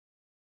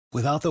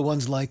Without the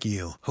ones like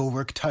you, who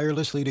work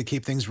tirelessly to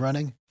keep things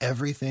running,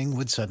 everything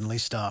would suddenly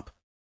stop.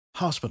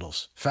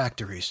 Hospitals,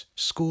 factories,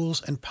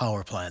 schools, and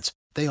power plants,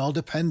 they all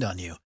depend on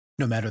you.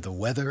 No matter the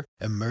weather,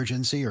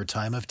 emergency, or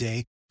time of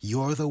day,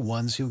 you're the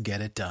ones who get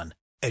it done.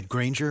 At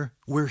Grainger,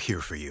 we're here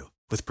for you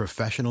with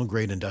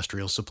professional-grade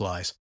industrial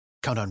supplies.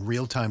 Count on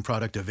real-time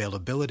product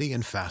availability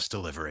and fast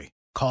delivery.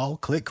 Call,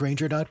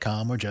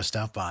 clickgrainger.com, or just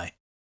stop by.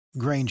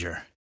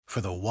 Grainger, for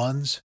the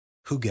ones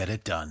who get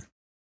it done.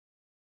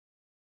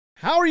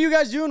 How are you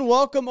guys doing?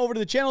 Welcome over to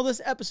the channel.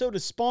 This episode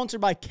is sponsored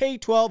by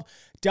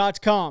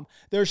K12.com.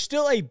 There's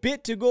still a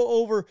bit to go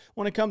over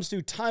when it comes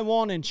to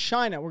Taiwan and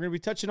China. We're going to be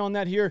touching on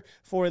that here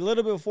for a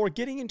little bit before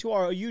getting into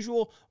our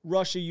usual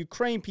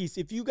Russia-Ukraine piece.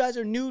 If you guys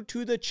are new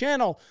to the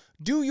channel,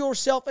 do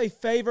yourself a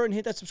favor and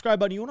hit that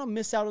subscribe button. You want to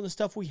miss out on the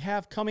stuff we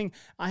have coming.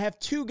 I have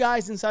two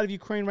guys inside of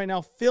Ukraine right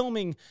now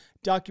filming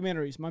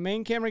documentaries. My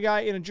main camera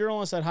guy and a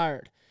journalist I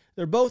hired.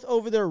 They're both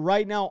over there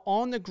right now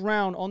on the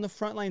ground, on the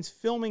front lines,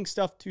 filming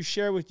stuff to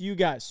share with you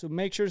guys. So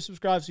make sure to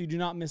subscribe so you do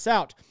not miss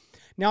out.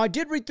 Now, I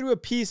did read through a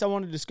piece I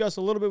wanted to discuss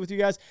a little bit with you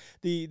guys.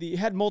 It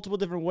had multiple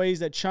different ways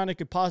that China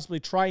could possibly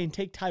try and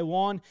take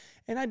Taiwan,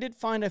 and I did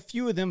find a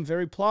few of them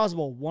very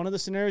plausible. One of the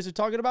scenarios they're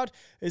talking about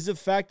is the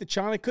fact that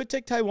China could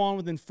take Taiwan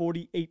within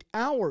 48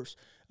 hours.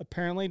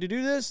 Apparently, to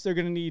do this, they're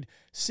going to need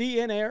sea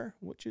and air,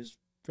 which is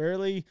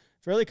fairly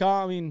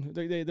common.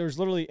 I mean, there's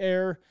literally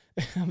air.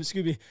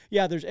 Excuse me.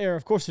 Yeah, there's air.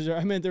 Of course there's air.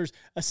 I mean, there's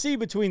a sea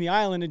between the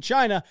island and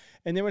China,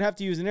 and they would have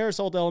to use an air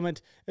assault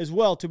element as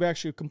well to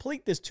actually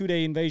complete this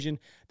two-day invasion.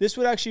 This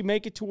would actually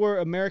make it to where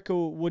America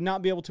would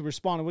not be able to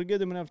respond. It would give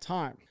them enough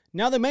time.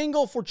 Now, the main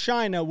goal for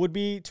China would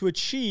be to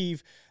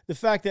achieve the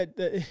fact that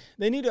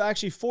they need to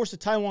actually force the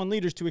Taiwan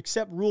leaders to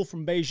accept rule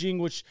from Beijing,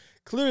 which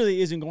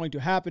clearly isn't going to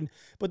happen.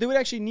 But they would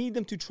actually need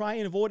them to try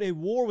and avoid a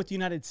war with the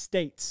United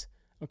States.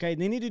 Okay,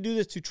 they need to do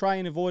this to try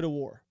and avoid a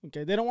war.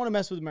 Okay, they don't want to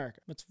mess with America.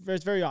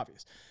 It's very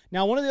obvious.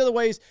 Now, one of the other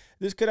ways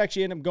this could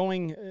actually end up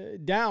going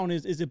down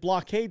is a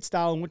blockade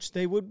style in which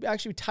they would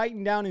actually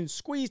tighten down and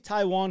squeeze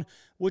Taiwan,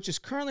 which is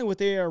currently what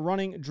they are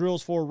running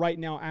drills for right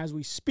now as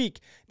we speak.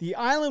 The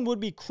island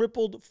would be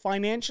crippled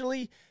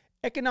financially,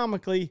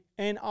 economically,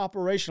 and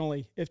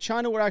operationally if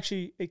China were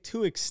actually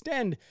to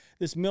extend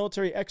this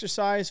military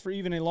exercise for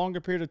even a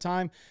longer period of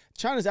time.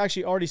 China's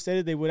actually already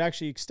stated they would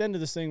actually extend to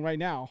this thing right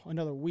now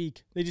another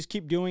week. They just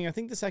keep doing. I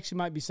think this actually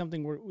might be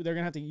something where they're going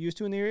to have to get used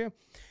to in the area,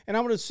 and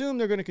I would assume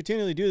they're going to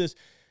continually do this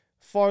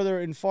farther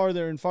and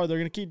farther and farther. They're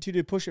going to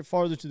continue to push it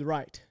farther to the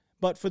right.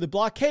 But for the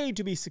blockade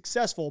to be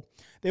successful,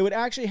 they would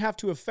actually have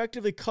to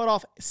effectively cut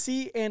off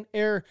sea and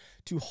air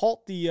to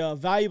halt the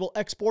valuable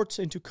exports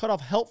and to cut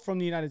off help from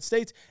the United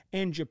States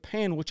and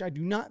Japan, which I do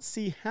not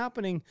see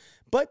happening,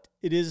 but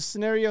it is a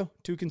scenario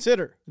to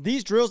consider.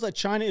 These drills that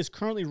China is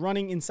currently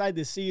running inside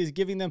the sea is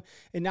giving them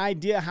an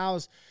idea how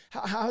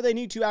they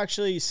need to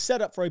actually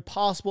set up for a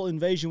possible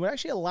invasion, would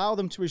actually allow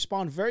them to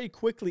respond very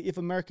quickly if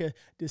America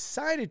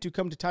decided to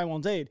come to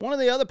Taiwan's aid. One of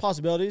the other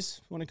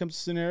possibilities when it comes to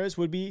scenarios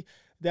would be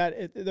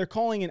that they're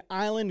calling an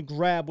island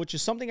grab, which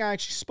is something I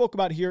actually spoke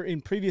about here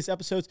in previous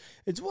episodes.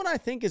 It's what I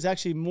think is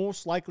actually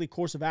most likely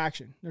course of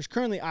action. There's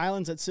currently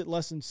islands that sit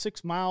less than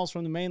 6 miles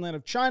from the mainland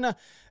of China,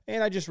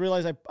 and I just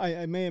realized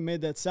I may have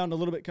made that sound a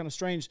little bit kind of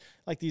strange,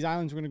 like these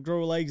islands were going to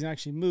grow legs and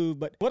actually move.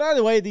 But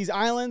either way, these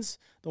islands,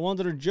 the ones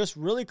that are just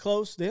really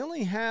close, they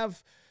only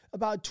have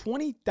about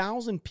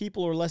 20,000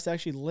 people or less that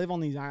actually live on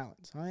these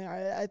islands.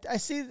 I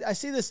see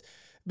this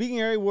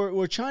being an area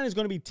where China is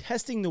going to be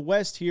testing the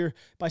West here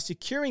by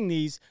securing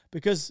these,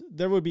 because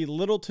there would be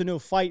little to no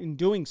fight in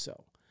doing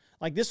so.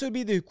 Like, this would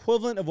be the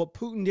equivalent of what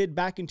Putin did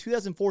back in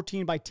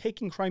 2014 by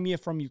taking Crimea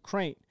from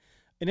Ukraine.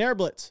 An air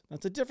blitz,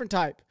 that's a different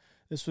type.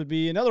 This would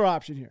be another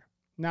option here.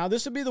 Now,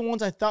 this would be the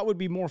ones I thought would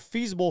be more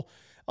feasible,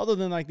 other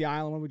than like the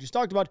island one we just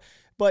talked about.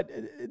 But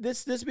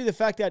this would be the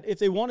fact that if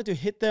they wanted to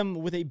hit them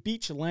with a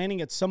beach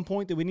landing at some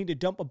point, they would need to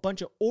dump a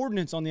bunch of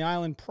ordnance on the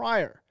island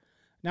prior.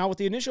 Now, with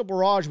the initial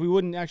barrage, we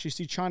wouldn't actually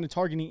see China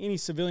targeting any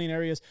civilian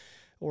areas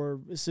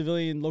or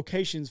civilian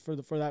locations for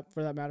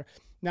that matter.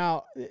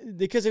 Now,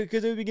 because they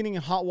would be getting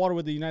in hot water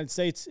with the United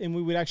States, and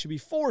we would actually be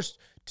forced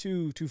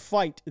to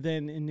fight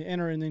then and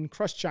enter and then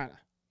crush China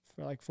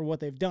for what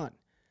they've done.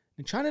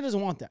 And China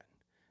doesn't want that.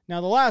 Now,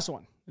 the last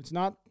one, it's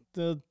not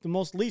the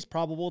most least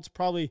probable. It's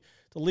probably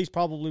the least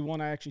probably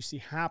one I actually see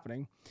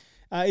happening,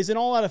 is an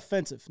all-out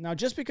offensive. Now,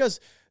 just because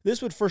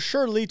this would for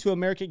sure lead to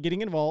America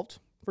getting involved,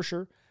 for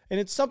sure, and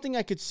it's something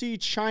I could see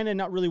China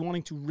not really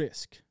wanting to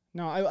risk.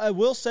 Now, I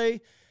will say,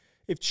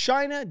 if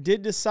China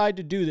did decide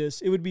to do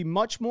this, it would be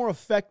much more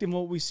effective than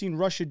what we've seen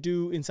Russia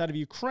do inside of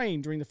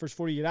Ukraine during the first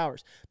 48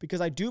 hours,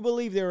 because I do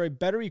believe they're a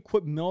better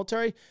equipped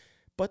military.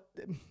 But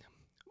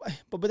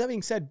with that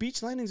being said,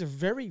 beach landings are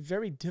very,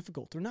 very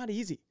difficult. They're not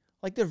easy.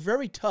 Like, they're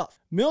very tough.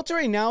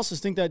 Military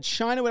analysis think that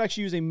China would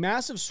actually use a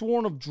massive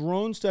swarm of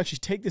drones to actually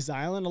take this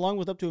island, along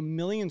with up to 1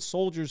 million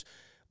soldiers,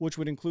 which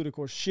would include, of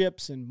course,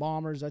 ships and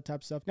bombers, that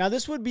type of stuff. Now,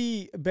 this would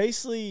be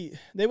basically,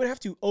 they would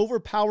have to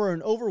overpower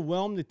and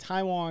overwhelm the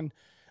Taiwan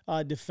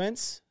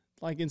defense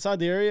like inside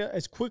the area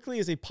as quickly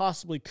as they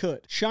possibly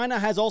could. China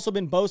has also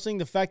been boasting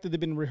the fact that they've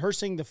been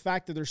rehearsing the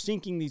fact that they're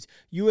sinking these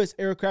U.S.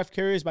 aircraft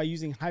carriers by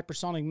using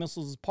hypersonic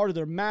missiles as part of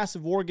their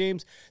massive war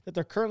games that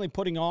they're currently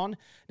putting on.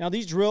 Now,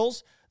 these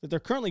drills that they're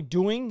currently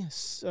doing,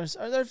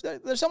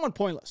 they're somewhat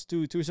pointless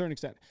to a certain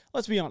extent.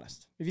 Let's be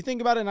honest. If you think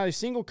about it, not a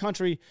single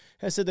country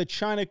has said that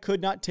China could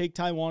not take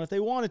Taiwan if they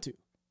wanted to.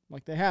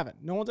 Like, they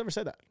haven't. No one's ever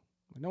said that.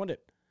 No one did.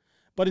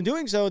 But in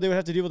doing so, they would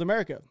have to deal with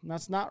America. And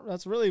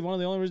that's really one of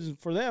the only reasons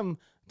for them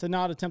to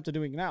not attempt to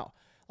doing it now.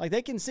 Like,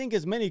 they can sink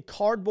as many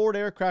cardboard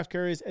aircraft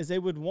carriers as they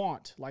would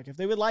want, like if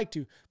they would like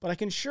to. But I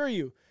can assure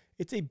you,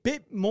 it's a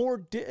bit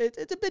more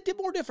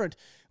different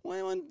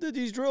when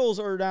these drills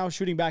are now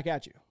shooting back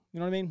at you. You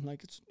know what I mean?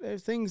 Like,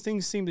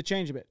 things seem to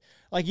change a bit.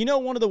 Like,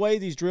 one of the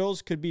ways these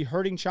drills could be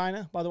hurting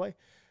China, by the way,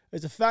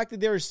 is the fact that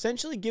they're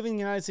essentially giving the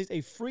United States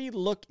a free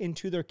look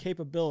into their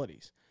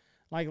capabilities.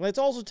 Like, let's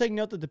also take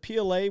note that the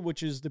PLA,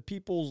 which is the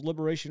People's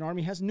Liberation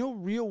Army, has no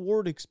real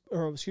world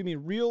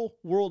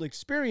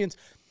experience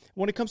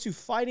when it comes to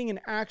fighting an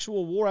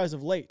actual war as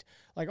of late.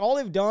 Like, all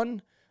they've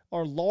done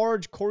are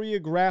large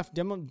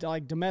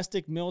choreographed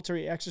domestic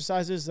military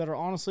exercises that are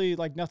honestly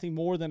like nothing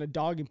more than a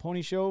dog and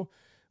pony show,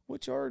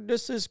 which are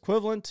just as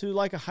equivalent to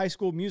like a high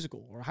school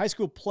musical or a high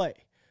school play.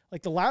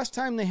 Like, the last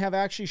time they have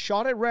actually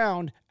shot a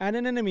round at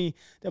an enemy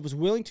that was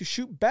willing to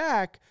shoot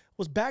back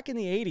was back in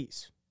the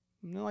 80s.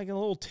 Like a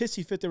little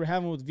tissy fit they were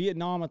having with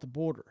Vietnam at the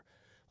border.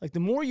 Like,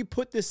 the more you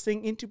put this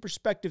thing into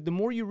perspective, the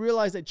more you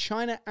realize that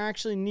China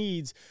actually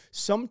needs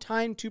some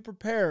time to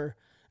prepare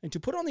and to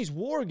put on these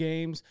war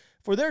games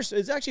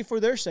it's actually for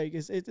their sake.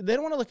 They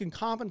don't want to look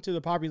incompetent to the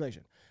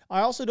population.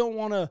 I also don't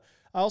want to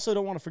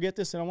forget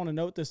this, and I want to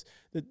note this,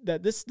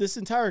 that this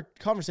entire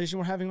conversation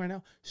we're having right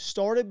now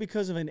started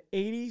because of an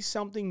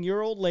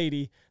 80-something-year-old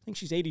lady, I think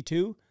she's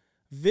 82,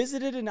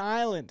 visited an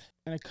island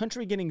and a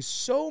country getting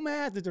so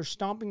mad that they're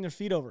stomping their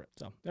feet over it.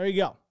 So there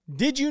you go.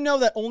 Did you know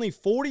that only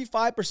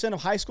 45%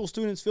 of high school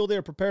students feel they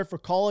are prepared for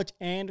college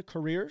and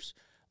careers?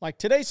 Like,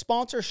 today's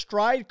sponsor,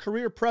 Stride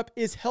Career Prep,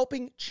 is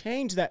helping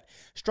change that.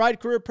 Stride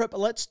Career Prep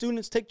lets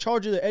students take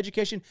charge of their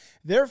education,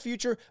 their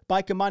future,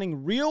 by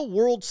combining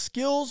real-world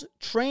skills,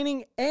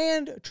 training,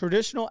 and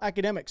traditional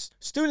academics.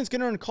 Students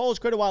can earn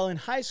college credit while in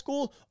high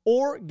school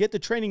or get the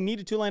training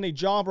needed to land a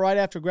job right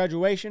after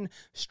graduation.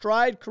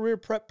 Stride Career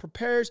Prep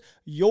prepares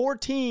your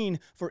teen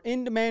for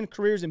in-demand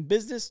careers in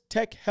business,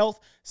 tech, health,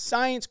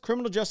 science,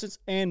 criminal justice,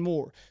 and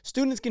more.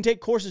 Students can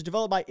take courses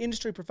developed by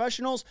industry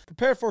professionals,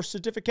 prepare for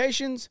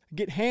certifications,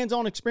 get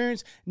hands-on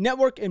experience,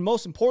 network, and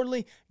most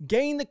importantly,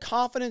 gain the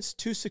confidence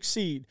to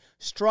succeed.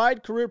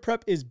 Stride Career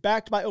Prep is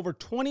backed by over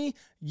 20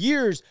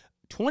 years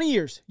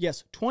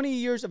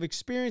of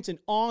experience in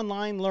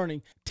online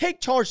learning.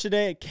 Take charge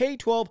today at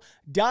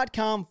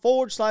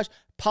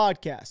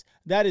k12.com/podcast.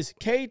 That is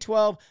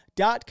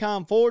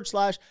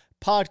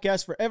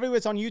k12.com/podcast. For everyone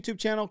that's on YouTube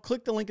channel,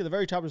 click the link at the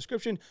very top of the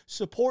description.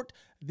 Support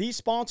these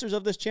sponsors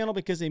of this channel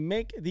because they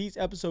make these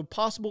episodes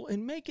possible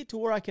and make it to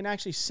where I can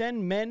actually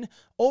send men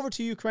over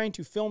to Ukraine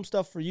to film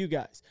stuff for you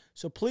guys.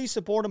 So please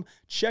support them.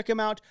 Check them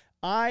out.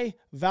 I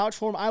vouch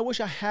for them. I wish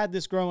I had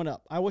this growing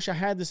up. I wish I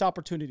had this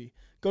opportunity.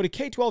 Go to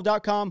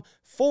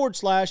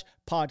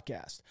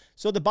k12.com/podcast.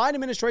 So the Biden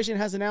administration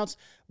has announced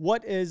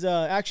what is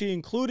actually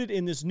included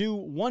in this new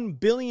 $1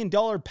 billion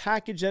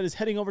package that is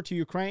heading over to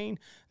Ukraine.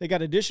 They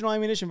got additional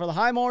ammunition for the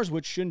HIMARS,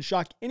 which shouldn't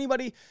shock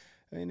anybody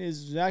and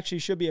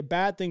should be a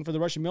bad thing for the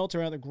Russian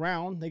military on the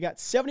ground. They got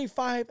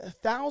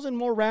 75,000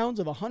 more rounds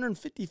of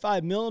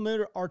 155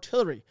 millimeter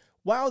artillery.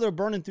 Wow, they're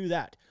burning through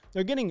that.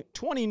 They're getting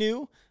 20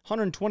 new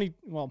 120,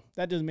 well,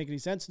 that doesn't make any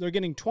sense. They're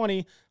getting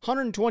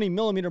 120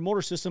 millimeter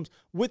mortar systems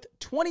with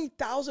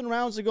 20,000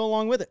 rounds to go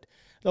along with it.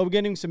 They'll be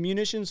getting some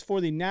munitions for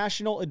the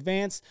National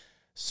Advanced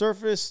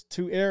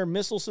Surface-to-Air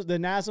Missile System, the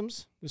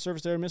NASAMS, the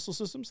Surface-to-Air Missile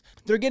Systems.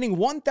 They're getting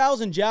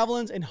 1,000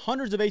 Javelins and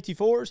hundreds of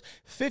AT-4s,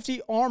 50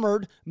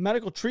 armored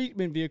medical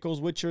treatment vehicles,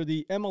 which are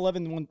the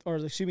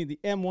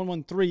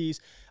M113s.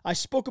 I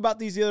spoke about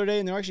these the other day,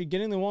 and they're actually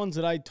getting the ones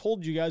that I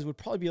told you guys would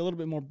probably be a little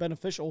bit more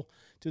beneficial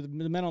to the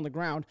men on the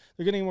ground.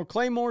 They're getting more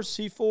Claymores,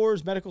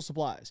 C4s, medical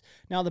supplies.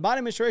 Now, the Biden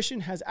administration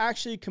has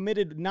actually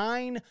committed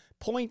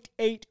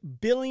 $9.8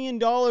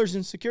 billion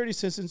in security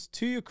assistance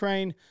to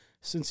Ukraine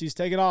since he's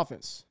taken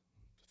office.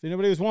 If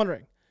anybody was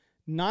wondering,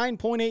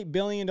 $9.8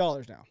 billion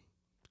now.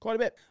 Quite a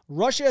bit.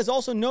 Russia has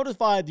also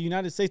notified the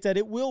United States that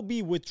it will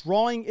be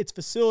withdrawing its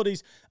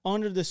facilities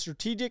under the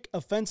Strategic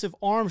Offensive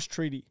Arms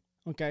Treaty,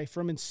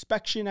 from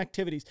inspection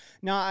activities.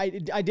 Now, I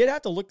did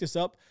have to look this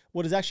up.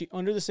 What is actually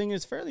under this thing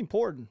is fairly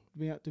important,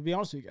 to be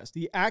honest with you guys.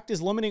 The act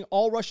is limiting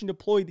all Russian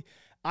deployed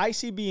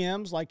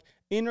ICBMs, like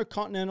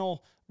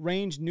intercontinental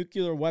range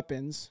nuclear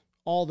weapons,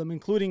 all of them,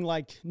 including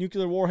like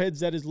nuclear warheads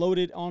that is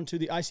loaded onto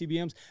the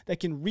ICBMs that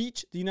can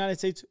reach the United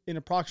States in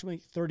approximately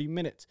 30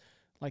 minutes.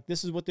 Like,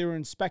 this is what they were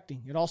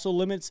inspecting. It also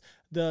limits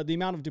the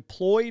amount of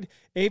deployed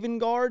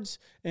Avangard's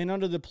and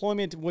under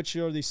deployment, which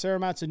are the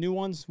Saramats and new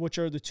ones, which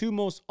are the two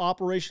most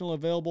operational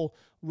available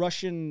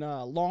Russian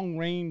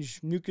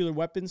long-range nuclear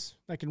weapons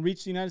that can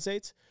reach the United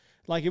States.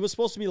 Like, it was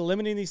supposed to be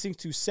limiting these things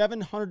to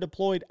 700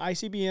 deployed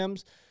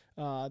ICBMs,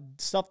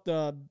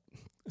 the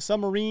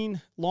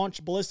submarine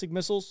launched ballistic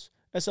missiles,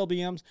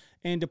 SLBMs,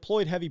 and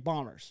deployed heavy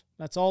bombers.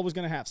 That's all it was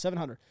going to have,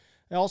 700.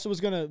 It also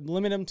was going to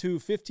limit them to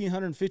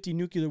 1,550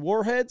 nuclear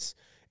warheads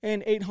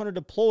and 800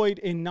 deployed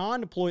and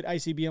non-deployed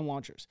ICBM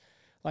launchers.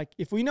 Like,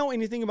 if we know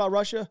anything about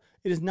Russia,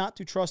 it is not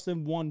to trust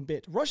them one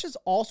bit. Russia's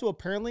also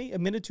apparently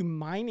admitted to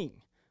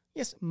mining.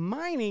 Yes,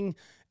 mining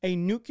a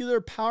nuclear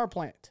power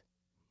plant.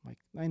 Like,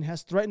 and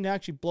has threatened to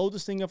actually blow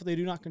this thing up if they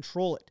do not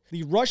control it.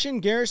 The Russian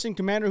garrison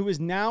commander, who is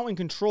now in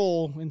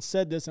control, and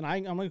said this, and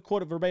I'm going to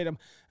quote it verbatim,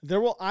 "There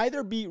will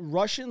either be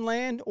Russian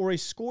land or a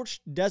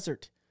scorched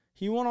desert."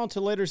 He went on to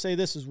later say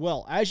this as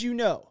well. "As you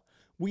know,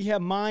 we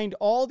have mined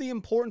all the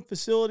important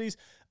facilities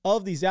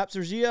of the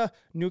Zaporizhzhia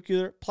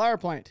nuclear power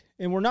plant,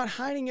 and we're not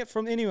hiding it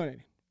from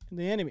anyone,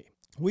 the enemy.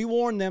 We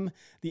warn them.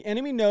 The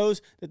enemy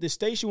knows that the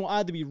station will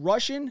either be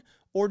Russian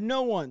or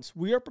no one's.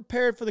 We are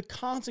prepared for the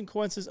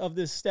consequences of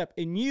this step,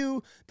 and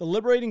you, the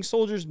liberating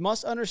soldiers,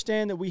 must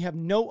understand that we have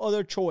no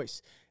other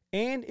choice.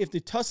 And if the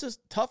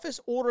toughest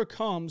order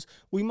comes,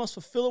 we must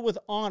fulfill it with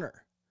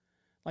honor."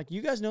 Like,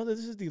 you guys know that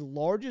this is the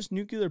largest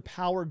nuclear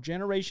power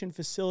generation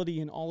facility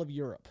in all of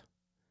Europe.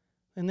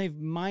 And they've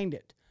mined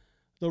it.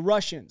 The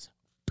Russians.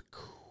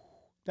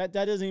 That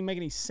doesn't even make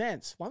any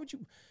sense. Why would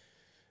you...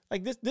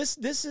 Like,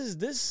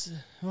 this...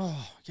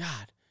 Oh,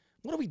 God.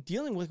 What are we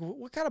dealing with?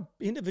 What kind of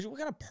individual, what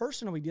kind of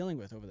person are we dealing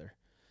with over there?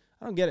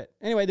 I don't get it.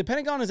 Anyway, the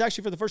Pentagon has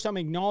actually for the first time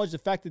acknowledged the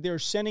fact that they're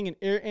sending an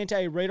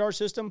anti-radar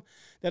system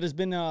that has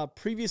been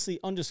previously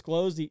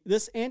undisclosed.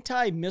 This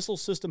anti-missile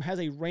system has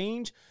a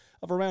range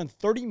of around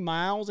 30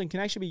 miles and can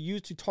actually be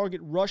used to target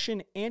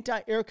Russian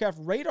anti-aircraft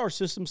radar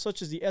systems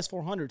such as the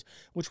S-400s,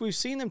 which we've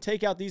seen them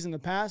take out these in the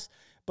past,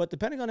 but the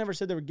Pentagon never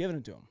said they were giving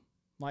it to them.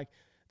 Like,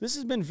 this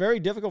has been very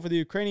difficult for the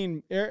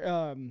Ukrainian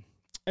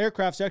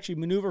aircrafts to actually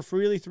maneuver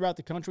freely throughout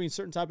the country in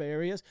certain type of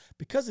areas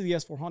because of the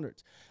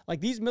S-400s. Like,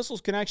 these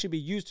missiles can actually be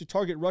used to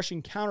target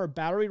Russian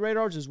counter-battery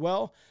radars as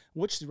well,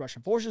 which the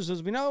Russian forces,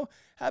 as we know,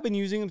 have been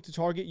using them to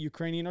target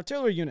Ukrainian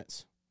artillery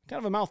units. Kind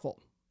of a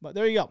mouthful, but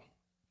there you go.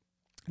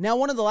 Now,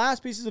 one of the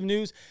last pieces of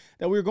news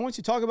that we're going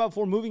to talk about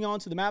before moving on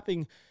to the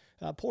mapping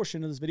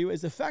portion of this video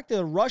is the fact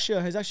that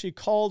Russia has actually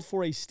called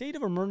for a state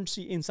of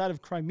emergency inside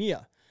of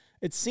Crimea.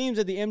 It seems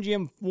that the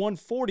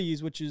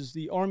MGM-140s, which is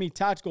the Army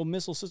Tactical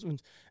Missile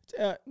Systems,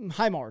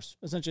 HIMARS,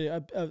 essentially,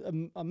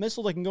 a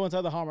missile that can go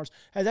inside the HIMARS,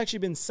 has actually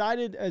been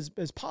cited as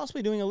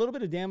possibly doing a little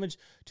bit of damage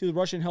to the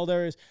Russian-held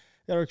areas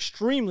that are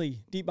extremely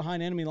deep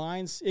behind enemy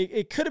lines.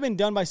 It could have been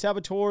done by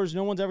saboteurs.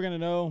 No one's ever going to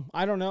know.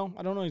 I don't know.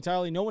 I don't know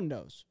entirely. No one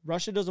knows.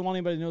 Russia doesn't want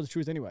anybody to know the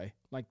truth anyway.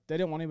 Like, they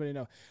don't want anybody to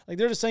know. Like,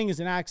 they're just saying it's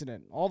an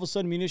accident. All of a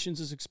sudden, munitions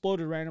just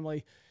exploded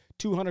randomly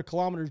 200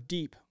 kilometers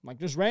deep. Like,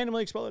 just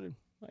randomly exploded.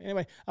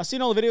 Anyway, I've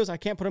seen all the videos. I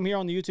can't put them here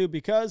on the YouTube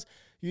because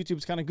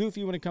YouTube's kind of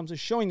goofy when it comes to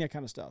showing that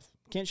kind of stuff.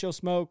 Can't show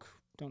smoke.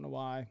 Don't know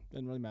why.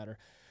 Doesn't really matter.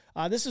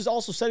 This is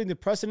also setting the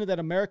precedent that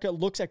America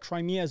looks at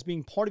Crimea as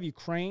being part of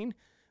Ukraine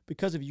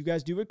because if you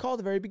guys do recall at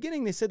the very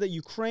beginning, they said that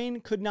Ukraine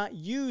could not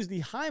use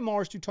the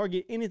HIMARS to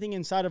target anything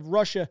inside of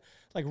Russia,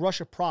 like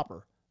Russia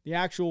proper, the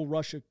actual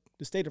Russia,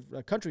 the state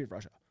of country of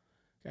Russia.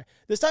 Okay.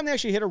 This time they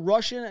actually hit a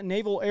Russian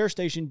naval air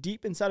station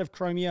deep inside of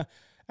Crimea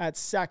at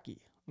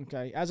Saki.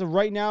 Okay. As of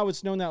right now,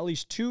 it's known that at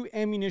least 2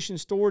 ammunition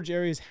storage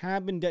areas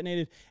have been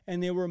detonated,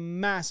 and they were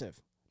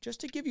massive. Just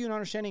to give you an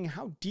understanding of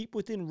how deep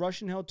within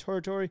Russian-held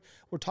territory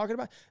we're talking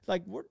about,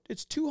 like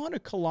it's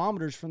 200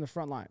 kilometers from the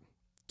front line.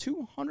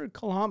 200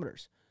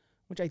 kilometers,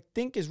 which I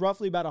think is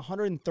roughly about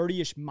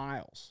 130-ish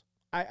miles.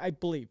 I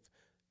believe.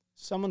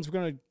 Someone's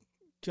going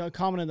to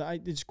comment on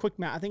that. It's quick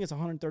math. I think it's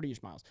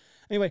 130-ish miles.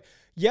 Anyway,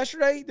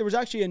 yesterday, there was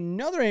actually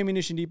another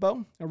ammunition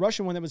depot, a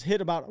Russian one that was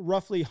hit about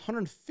roughly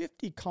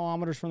 150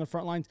 kilometers from the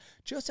front lines,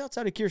 just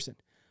outside of Kherson.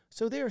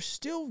 So they are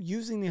still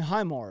using the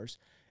HIMARS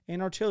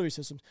and artillery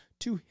systems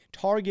to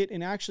target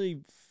and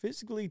actually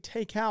physically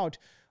take out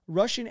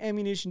Russian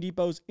ammunition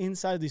depots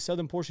inside the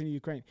southern portion of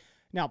Ukraine.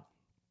 Now,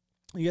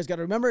 you guys got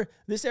to remember,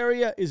 this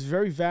area is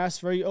very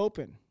vast, very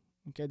open.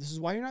 Okay, this is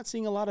why you're not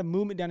seeing a lot of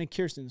movement down in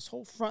Kherson. This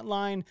whole front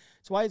line,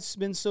 it's why it's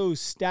been so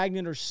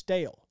stagnant or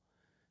stale.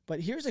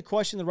 But here's a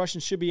question the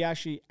Russians should be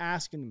actually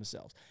asking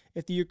themselves.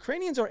 If the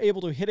Ukrainians are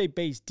able to hit a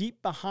base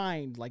deep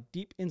behind, like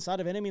deep inside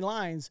of enemy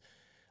lines,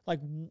 like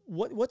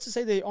what's to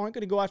say they aren't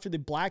going to go after the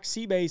Black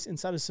Sea base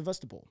inside of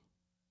Sevastopol?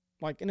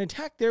 Like, an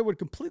attack there would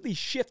completely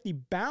shift the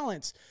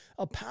balance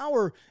of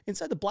power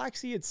inside the Black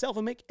Sea itself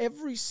and make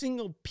every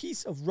single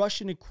piece of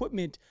Russian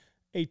equipment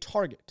a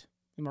target.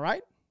 Am I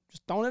right?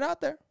 Just throwing it out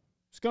there.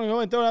 Just going to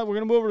go and throw it out. We're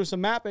going to move over to some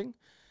mapping.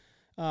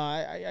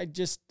 I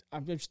just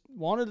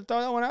wanted to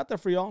throw that one out there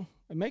for y'all.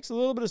 It makes a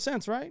little bit of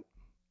sense, right?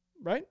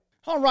 Right?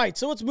 All right,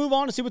 so let's move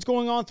on to see what's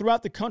going on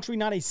throughout the country.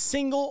 Not a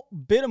single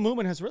bit of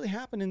movement has really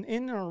happened in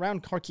and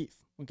around Kharkiv,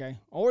 okay,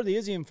 or the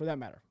Izium for that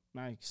matter.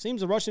 Now, it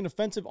seems the Russian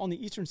offensive on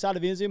the eastern side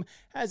of Izium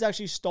has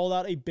actually stalled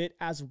out a bit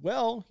as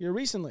well here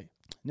recently.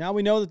 Now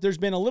we know that there's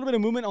been a little bit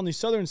of movement on the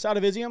southern side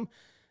of Izium.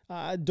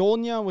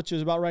 Dolnya, which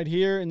is about right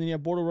here, and then you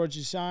have Boho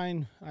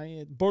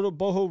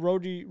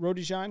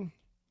Rodishan,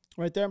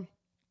 right there.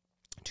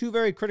 Two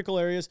very critical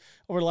areas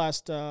over the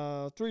last 3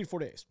 to 4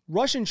 days.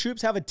 Russian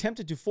troops have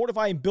attempted to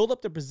fortify and build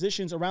up their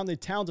positions around the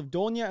towns of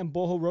Dolnya and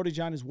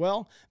Bohorodizhan as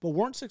well, but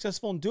weren't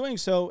successful in doing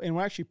so and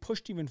were actually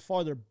pushed even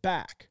farther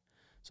back.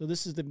 So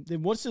this is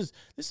this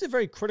is a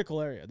very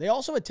critical area. They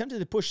also attempted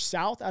to push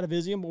south out of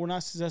Izium, but were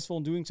not successful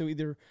in doing so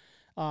either.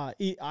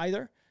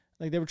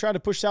 Like they were trying to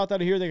push south out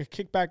of here. They got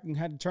kicked back and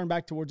had to turn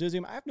back towards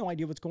Izium. I have no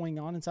idea what's going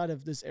on inside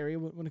of this area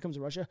when it comes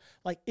to Russia.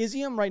 Like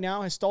Izium right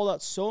now has stalled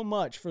out so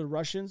much for the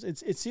Russians.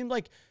 It seemed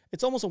like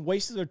it's almost a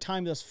waste of their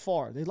time thus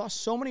far. They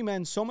lost so many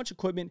men, so much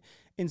equipment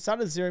inside of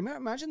this area.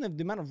 Imagine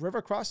the amount of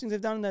river crossings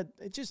they've done in that.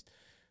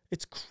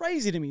 It's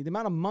crazy to me. The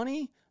amount of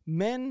money,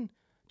 men,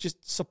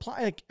 just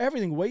supply, like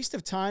everything, waste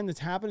of time that's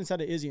happened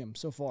inside of Izium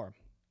so far.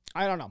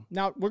 I don't know.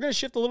 Now, we're going to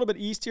shift a little bit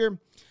east here.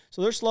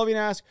 So there's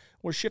Sloviansk.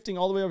 We're shifting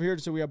all the way over here.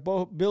 So we have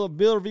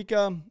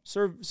Bilovica,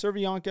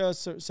 Servianka,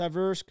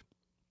 Saversk,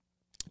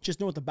 just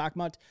north of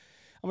Bakhmut.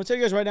 I'm going to tell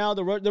you guys right now,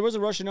 there was a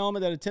Russian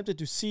element that attempted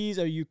to seize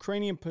a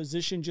Ukrainian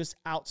position just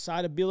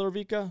outside of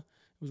Bilovica.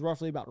 It was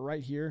roughly about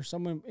right here,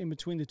 somewhere in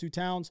between the two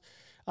towns.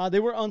 They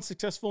were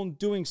unsuccessful in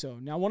doing so.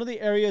 Now, one of the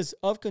areas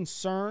of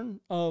concern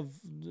of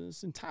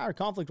this entire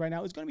conflict right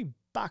now is going to be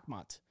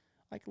Bakhmut.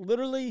 Like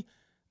literally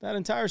that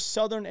entire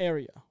southern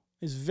area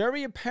is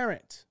very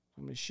apparent.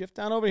 I'm going to shift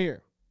down over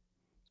here.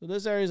 So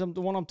this area is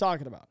the one I'm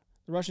talking about.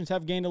 The Russians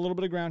have gained a little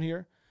bit of ground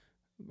here,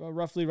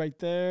 roughly right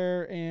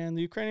there, and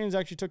the Ukrainians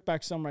actually took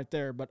back some right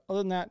there. But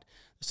other than that,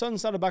 the southern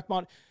side of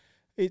Bakhmut,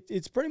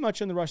 it's pretty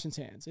much in the Russians'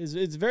 hands.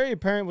 It's very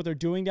apparent what they're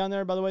doing down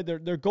there, by the way.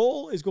 Their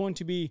goal is going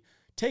to be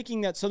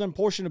taking that southern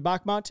portion of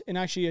Bakhmut and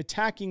actually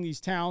attacking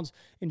these towns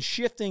and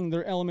shifting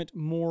their element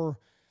more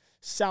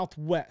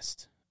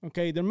southwest.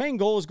 Okay, their main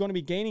goal is going to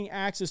be gaining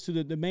access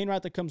to the main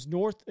route that comes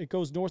north. It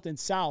goes north and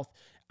south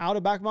out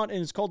of Bakhmut,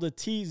 and it's called the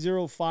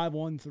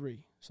T0513.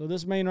 So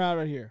this main route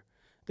right here.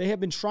 They have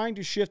been trying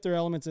to shift their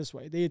elements this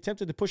way. They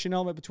attempted to push an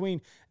element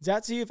between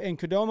Zatsiev and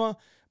Kodoma,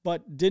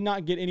 but did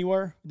not get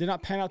anywhere. Did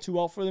not pan out too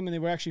well for them, and they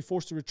were actually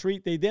forced to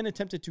retreat. They then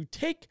attempted to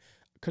take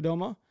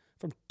Kodoma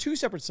from two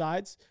separate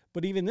sides,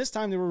 but even this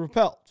time they were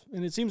repelled.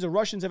 And it seems the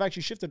Russians have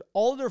actually shifted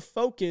all of their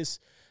focus,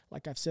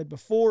 like I've said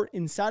before,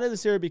 inside of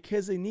this area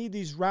because they need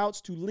these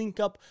routes to link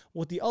up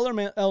with the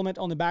other element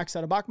on the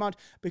backside of Bakhmut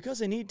because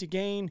they need to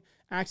gain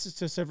access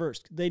to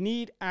Seversk. They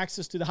need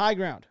access to the high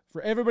ground.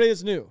 For everybody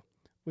that's new,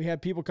 we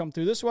had people come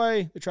through this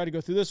way. They tried to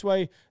go through this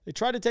way. They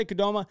tried to take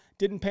Kodoma,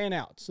 didn't pan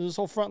out. So this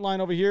whole front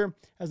line over here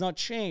has not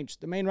changed.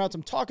 The main routes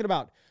I'm talking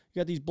about, you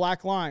got these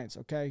black lines,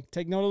 okay?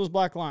 Take note of those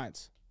black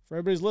lines. For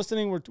everybody's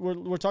listening,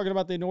 we're talking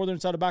about the northern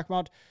side of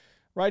Bakhmut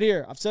right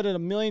here. I've said it a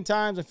million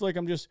times. I feel like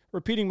I'm just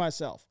repeating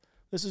myself.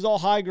 This is all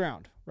high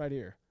ground right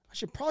here. I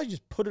should probably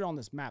just put it on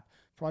this map.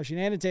 Probably should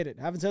annotate it.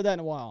 I haven't said that in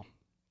a while.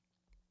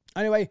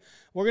 Anyway,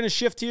 we're going to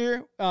shift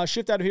out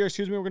of here.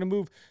 We're going to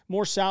move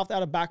more south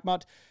out of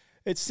Bakhmut.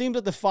 It seems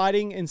that the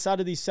fighting inside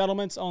of these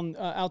settlements on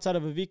outside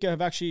of Avika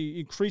have actually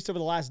increased over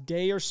the last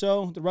day or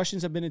so. The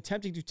Russians have been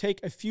attempting to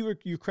take a few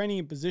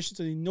Ukrainian positions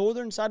to the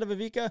northern side of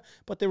Avika,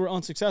 but they were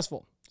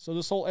unsuccessful. So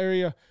this whole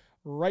area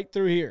right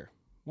through here,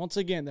 once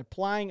again, they're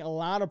applying a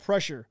lot of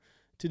pressure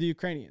to the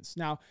Ukrainians.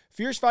 Now,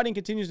 fierce fighting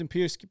continues in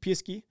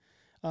Piesky,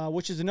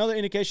 which is another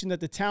indication that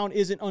the town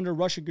isn't under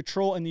Russian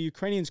control, and the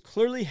Ukrainians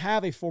clearly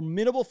have a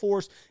formidable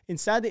force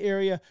inside the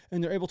area,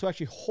 and they're able to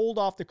actually hold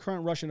off the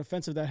current Russian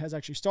offensive that has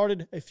actually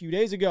started a few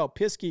days ago.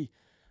 Piesky,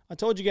 I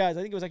told you guys,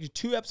 I think it was actually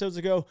 2 episodes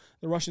ago,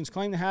 the Russians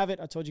claim to have it.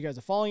 I told you guys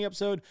the following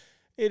episode.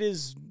 It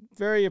is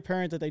very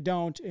apparent that they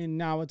don't, and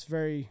now it's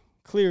very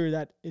clear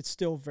that it's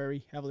still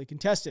very heavily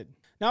contested.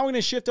 Now we're going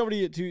to shift over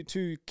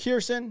to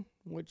Kherson,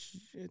 which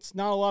it's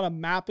not a lot of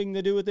mapping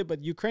to do with it,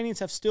 but Ukrainians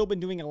have still been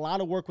doing a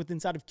lot of work with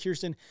inside of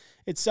Kherson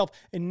itself,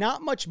 and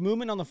not much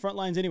movement on the front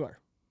lines anywhere,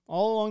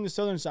 all along the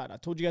southern side. I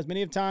told you guys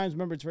many of times,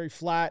 remember, it's very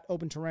flat,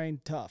 open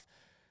terrain, tough.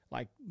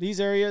 Like these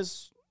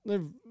areas,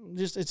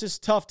 it's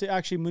just tough to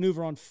actually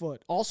maneuver on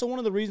foot. Also, one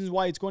of the reasons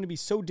why it's going to be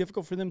so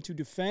difficult for them to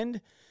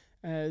defend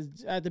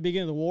at the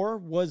beginning of the war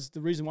was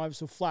the reason why it was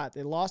so flat.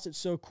 They lost it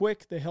so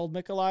quick. They held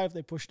Mykolaiv.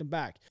 They pushed them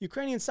back.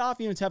 Ukrainian SOF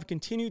units have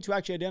continued to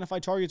actually identify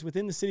targets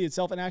within the city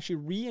itself and actually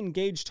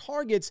re-engage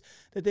targets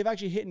that they've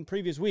actually hit in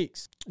previous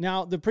weeks.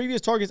 Now, the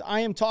previous targets I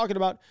am talking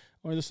about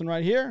are this one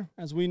right here.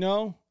 As we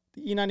know,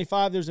 the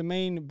E95, there's a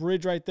main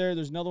bridge right there.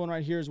 There's another one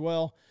right here as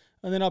well.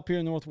 And then up here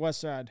in the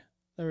northwest side,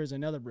 there is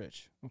another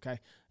bridge. Okay.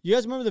 You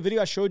guys remember the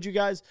video I showed you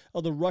guys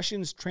of the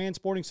Russians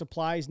transporting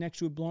supplies next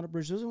to a blown up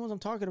bridge? Those are the ones I'm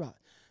talking about.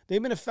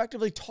 They've been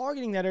effectively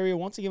targeting that area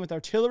once again with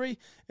artillery.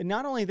 And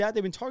not only that,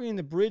 they've been targeting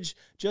the bridge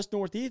just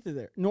northeast of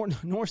there.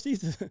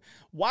 Northeast.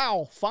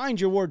 Wow. Find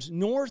your words.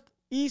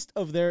 Northeast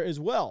of there as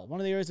well. One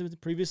of the areas that was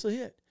previously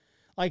hit.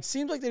 Like,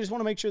 seems like they just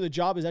want to make sure the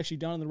job is actually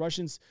done, and the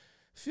Russians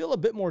feel a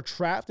bit more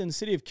trapped in the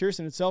city of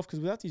Kherson itself because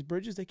without these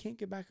bridges, they can't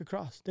get back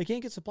across. They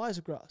can't get supplies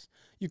across.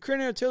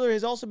 Ukrainian artillery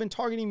has also been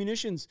targeting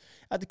munitions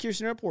at the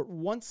Kherson airport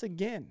once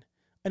again.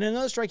 And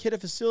another strike hit a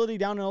facility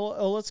down in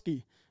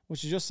Oletsky,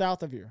 which is just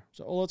south of here.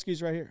 So Oletsky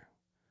is right here,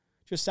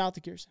 just south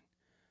of Kherson.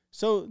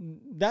 So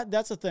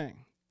that's the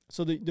thing.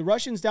 So the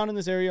Russians down in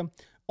this area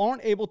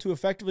aren't able to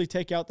effectively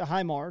take out the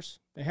HIMARS.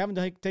 They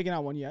haven't taken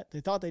out one yet. They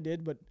thought they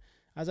did, but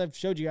as I've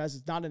showed you guys,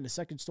 it's not in a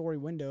second-story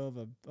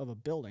window of a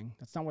building.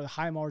 That's not where the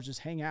HIMARS just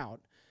hang out.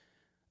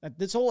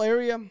 This whole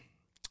area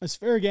is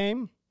fair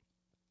game,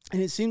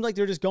 and it seems like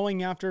they're just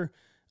going after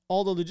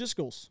all the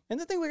logisticals. And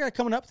the thing we got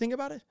coming up, think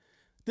about it.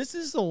 This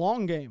is the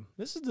long game.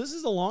 This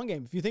is the long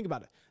game if you think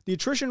about it. The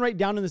attrition rate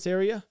down in this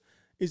area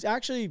is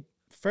actually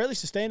fairly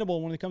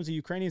sustainable when it comes to the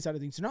Ukrainian side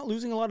of things. They're not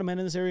losing a lot of men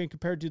in this area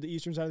compared to the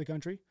eastern side of the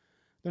country.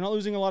 They're not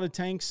losing a lot of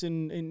tanks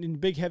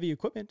and big, heavy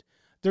equipment.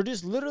 They're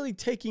just literally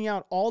taking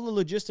out all the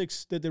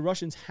logistics that the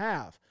Russians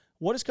have.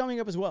 What is coming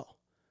up as well?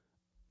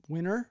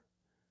 Winter.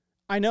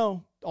 I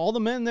know all the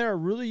men there are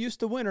really used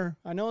to winter.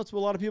 I know that's what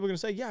a lot of people are going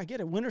to say. Yeah, I get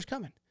it. Winter's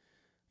coming.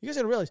 You guys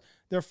got to realize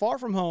they're far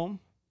from home.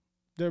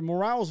 Their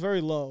morale is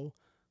very low.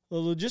 The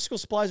logistical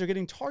supplies are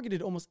getting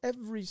targeted almost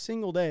every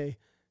single day.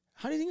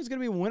 How do you think it's going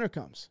to be when winter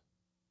comes?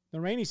 The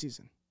rainy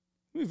season.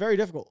 It'll be very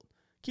difficult.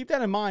 Keep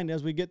that in mind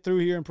as we get through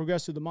here and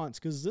progress through the months,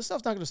 because this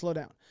stuff's not going to slow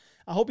down.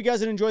 I hope you guys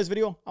did enjoy this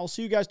video. I'll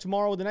see you guys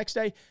tomorrow with the next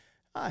day.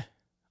 I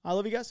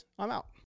love you guys. I'm out.